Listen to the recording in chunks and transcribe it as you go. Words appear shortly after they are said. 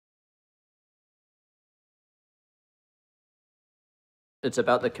It's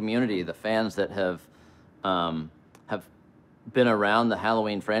about the community, the fans that have been around the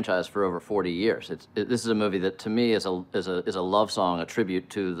Halloween franchise for over 40 years. This is a movie that to me is a love song, a tribute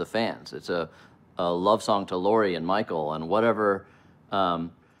to the fans. It's a love song to Laurie and Michael, and whatever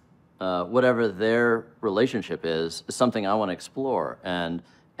their relationship is something I want to explore, and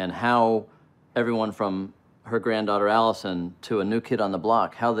how everyone from her granddaughter Allison to a new kid on the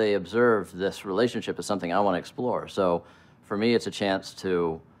block, how they observe this relationship is something I want to explore. So for me, it's a chance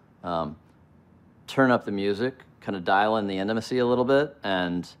to turn up the music, kind of dial in the intimacy a little bit,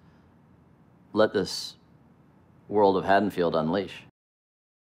 and let this world of Haddonfield unleash.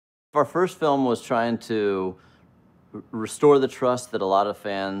 Our first film was trying to restore the trust that a lot of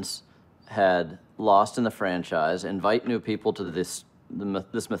fans had lost in the franchise, invite new people to this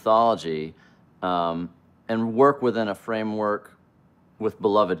mythology, and work within a framework with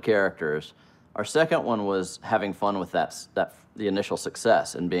beloved characters. Our second one was having fun with the initial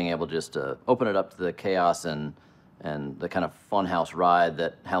success and being able just to open it up to the chaos and the kind of funhouse ride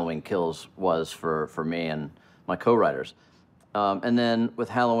that Halloween Kills was for me and my co-writers. And then with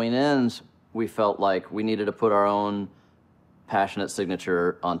Halloween Ends, we felt like we needed to put our own passionate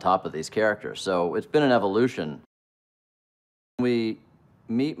signature on top of these characters. So it's been an evolution. We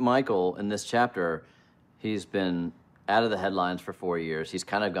meet Michael in this chapter. He's been out of the headlines for 4 years. He's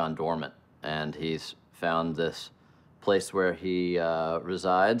kind of gone dormant, and he's found this place where he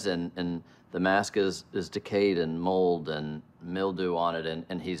resides, and the mask is decayed and mold and mildew on it,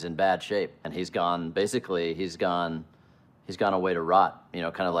 and he's in bad shape. And he's gone away to rot, you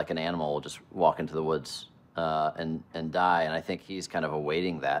know, kind of like an animal will just walk into the woods and die. And I think he's kind of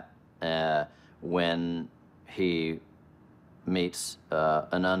awaiting that when he meets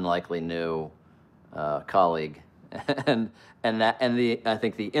an unlikely new colleague, and I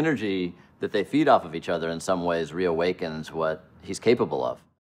think the energy that they feed off of each other in some ways reawakens what he's capable of.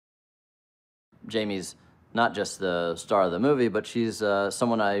 Jamie's not just the star of the movie, but she's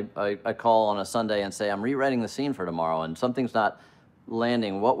someone I call on a Sunday and say, I'm rewriting the scene for tomorrow, and something's not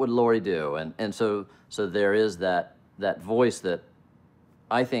landing. What would Laurie do? And so there is that voice that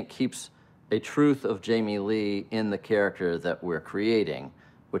I think keeps a truth of Jamie Lee in the character that we're creating,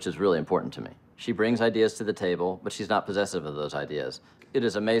 which is really important to me. She brings ideas to the table, but she's not possessive of those ideas. It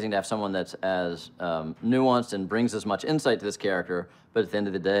is amazing to have someone that's as nuanced and brings as much insight to this character, but at the end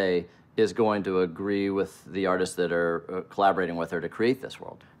of the day, is going to agree with the artists that are collaborating with her to create this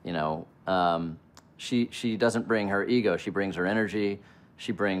world. You know, she doesn't bring her ego, she brings her energy,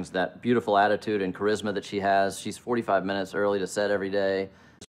 she brings that beautiful attitude and charisma that she has. She's 45 minutes early to set every day.